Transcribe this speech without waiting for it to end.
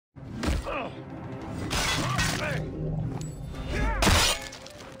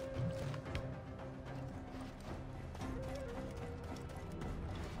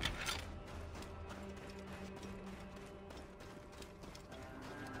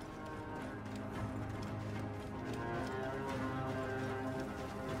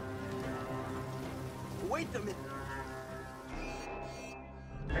Wait a minute.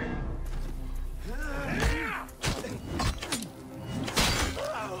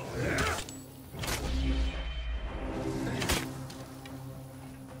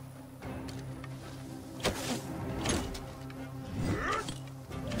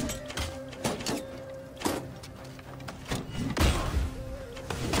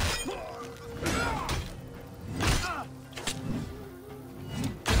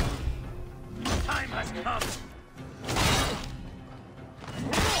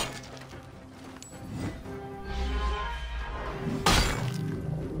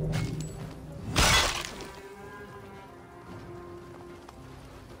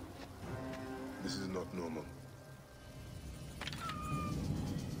 This is not normal.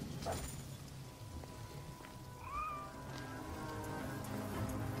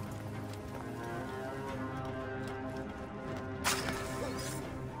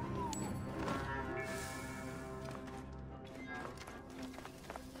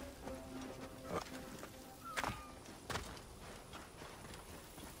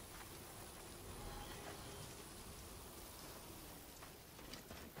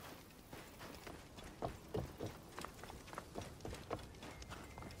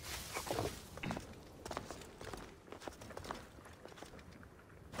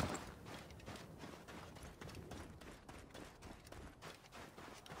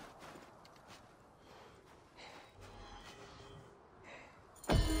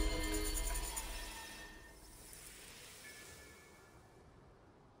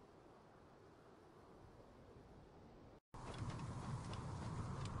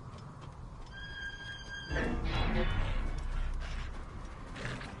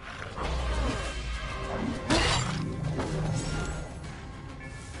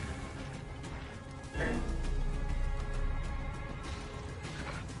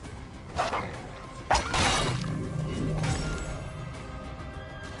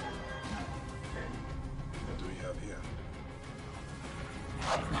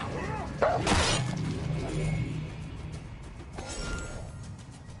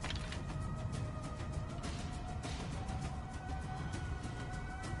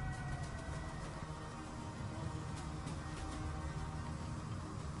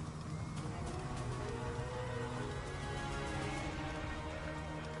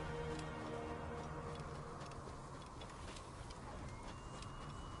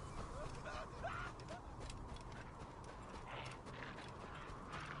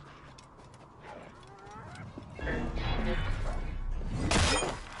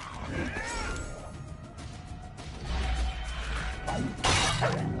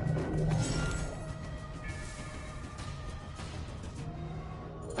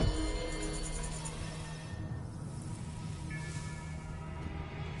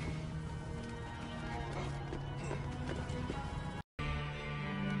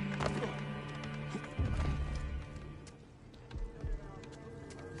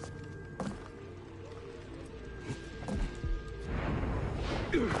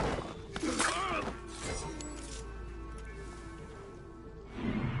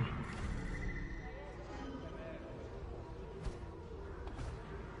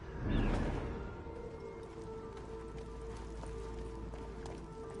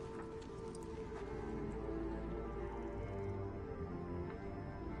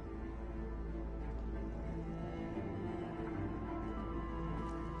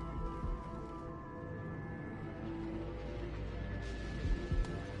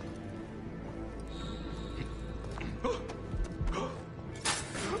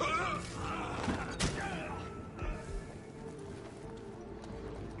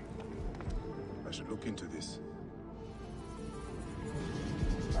 I should look into this.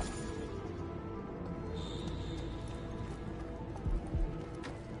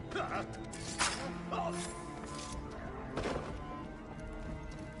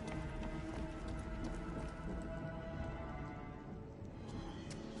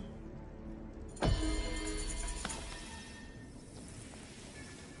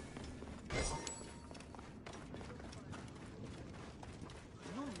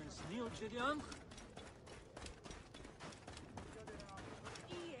 NEDNielsIJ.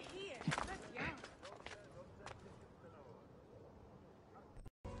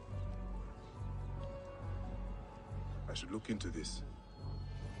 I should look into this.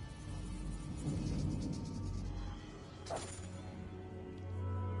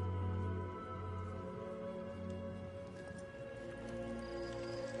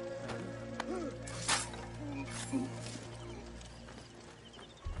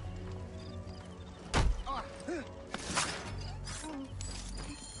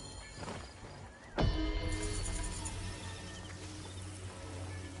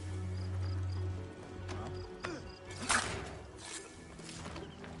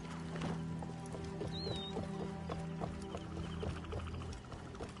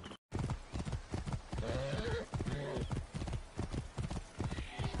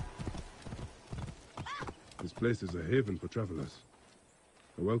 place is a haven for travelers.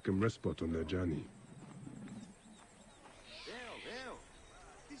 A welcome respite on their journey.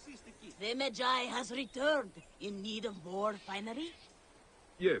 The Magi has returned, in need of more finery?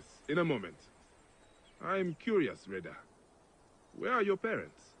 Yes, in a moment. I'm curious, Reda. Where are your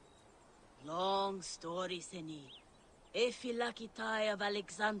parents? Long story, Seni. Ephilakitai of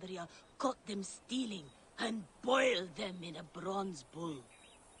Alexandria caught them stealing and boiled them in a bronze bull.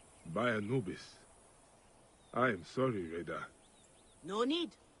 By Anubis. I am sorry, Reda. No need.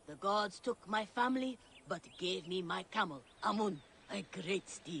 The gods took my family, but gave me my camel, Amun, a great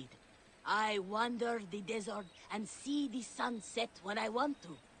steed. I wander the desert and see the sun set when I want to.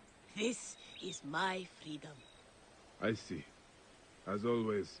 This is my freedom. I see. As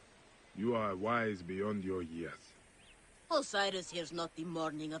always, you are wise beyond your years. Osiris here's not the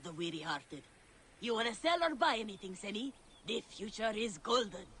mourning of the weary-hearted. You wanna sell or buy anything, Seni? The future is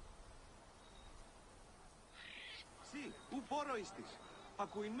golden. Si, où πόρο istης?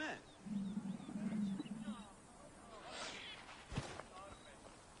 Ακούει με.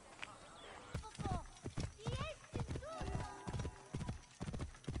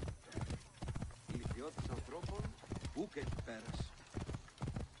 Ηλικιώτης ανθρώπων, πού και εκεί πέρας.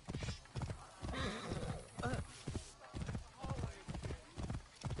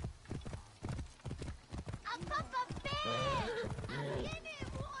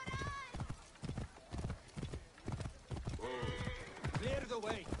 Clear the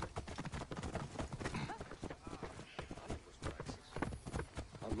way.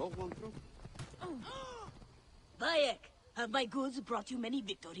 Hello, Wantro. Bayek, have my goods brought you many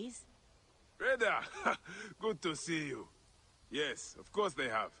victories? Reda! Good to see you. Yes, of course they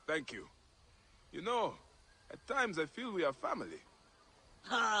have. Thank you. You know, at times I feel we are family.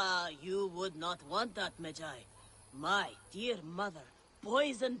 Ah, you would not want that, Magi. My dear mother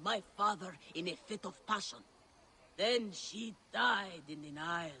poisoned my father in a fit of passion. Then she died in the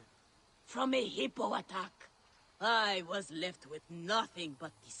Nile. From a hippo attack. I was left with nothing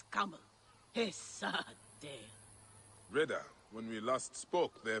but this camel. A sad tale. Reda, when we last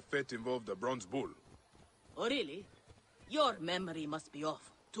spoke, their fate involved a bronze bull. Oh, really? Your memory must be off.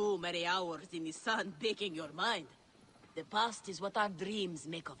 Too many hours in the sun baking your mind. The past is what our dreams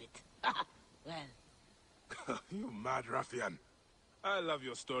make of it. Well. You mad ruffian. I love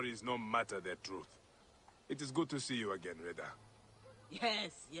your stories no matter their truth. It is good to see you again, Reda.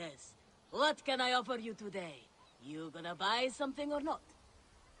 Yes, yes. What can I offer you today? You gonna buy something or not?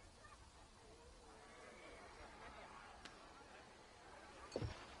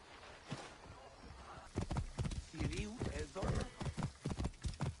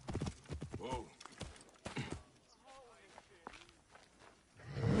 Whoa.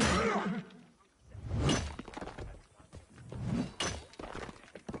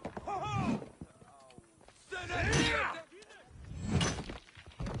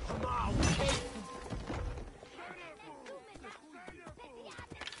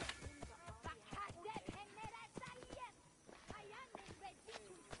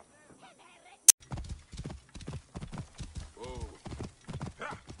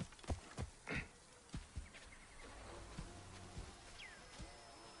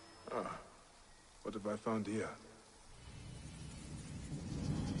 What have I found here?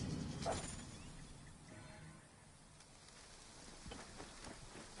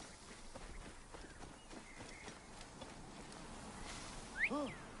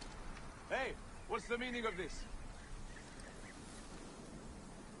 Hey, what's the meaning of this?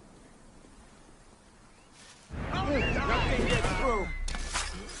 Nothing gets through.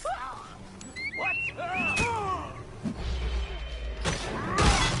 What?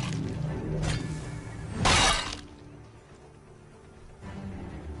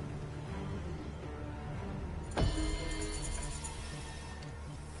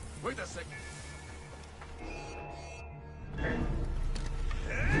 Wait a second.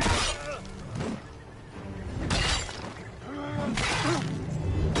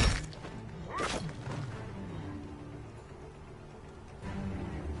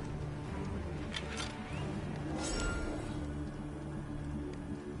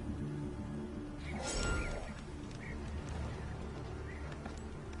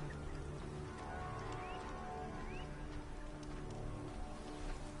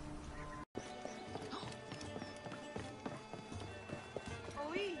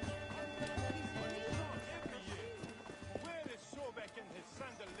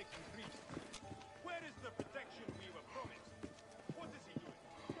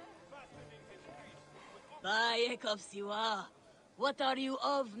 Bayek of Siwa, what are you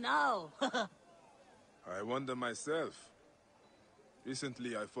of now? I wonder myself.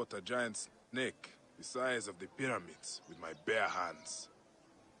 Recently I fought a giant snake, the size of the pyramids with my bare hands.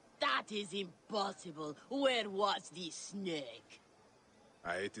 That is impossible. Where was the snake?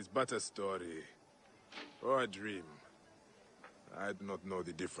 It is but a story. Or a dream. I do not know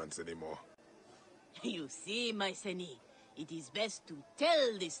the difference anymore. You see, my Seni, it is best to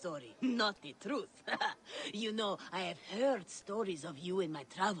tell the story, not the truth. You know, I have heard stories of you in my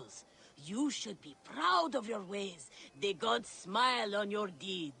travels. You should be proud of your ways. The gods smile on your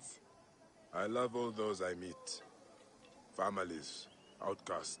deeds. I love all those I meet. Families,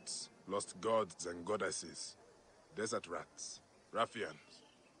 outcasts, lost gods and goddesses, desert rats, ruffians.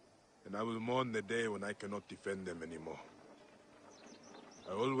 And I will mourn the day when I cannot defend them anymore.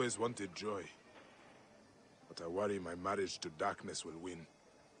 I always wanted joy. But I worry my marriage to darkness will win.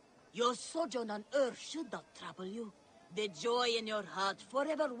 Your sojourn on Earth should not trouble you. The joy in your heart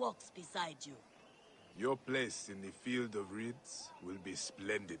forever walks beside you. Your place in the field of reeds will be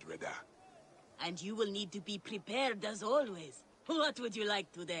splendid, Reda. And you will need to be prepared as always. What would you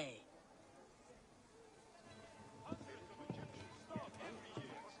like today?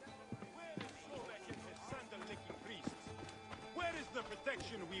 Where is the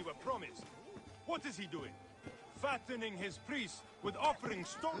protection we were promised? What is he doing? Fattening his priests with offering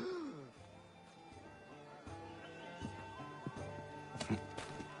stone?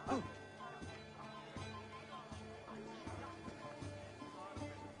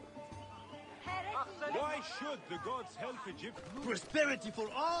 Why should the gods help Egypt? Prosperity for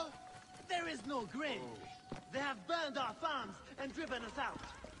all? There is no grain. They have burned our farms and driven us out.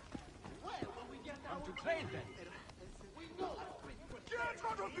 Where will we get our to trade then? We know. Get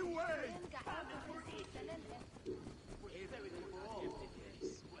out of the way!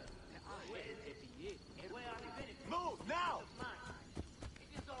 Move now!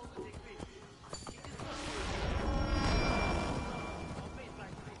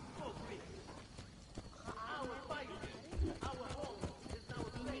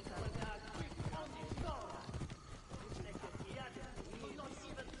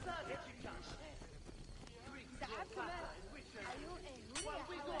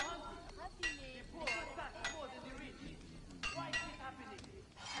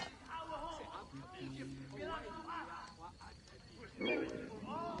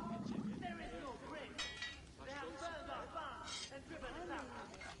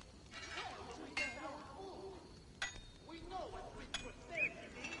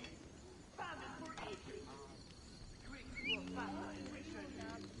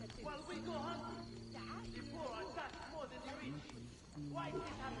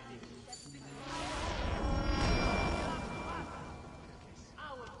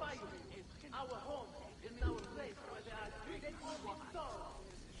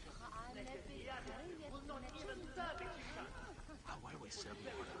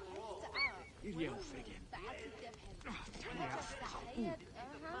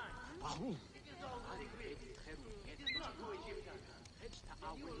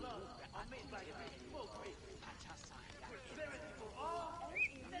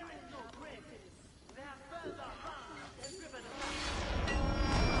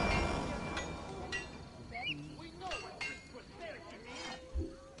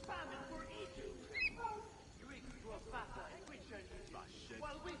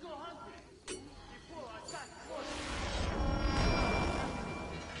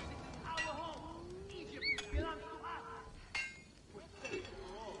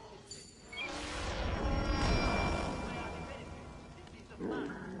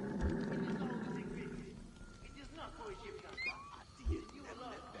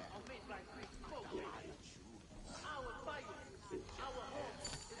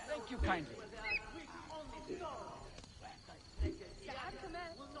 Thank you kindly.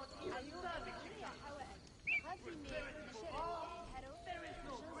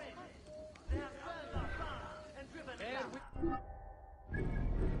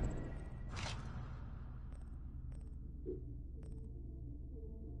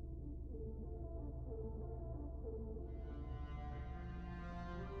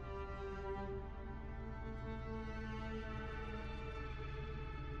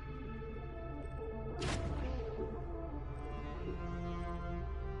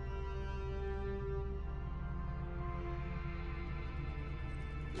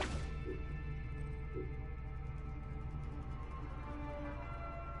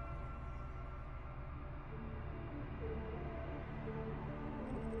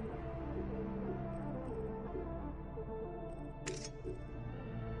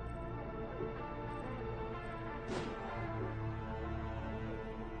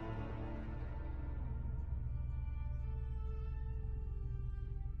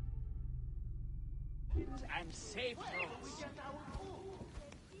 safe roads. We get our food.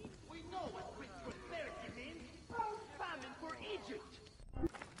 We know what quick prosperity means. Famine for Egypt.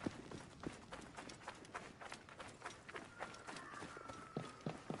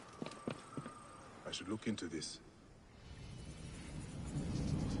 I should look into this.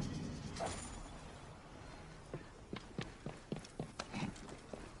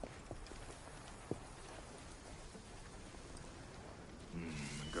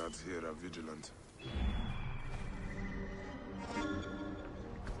 The guards here are vigilant.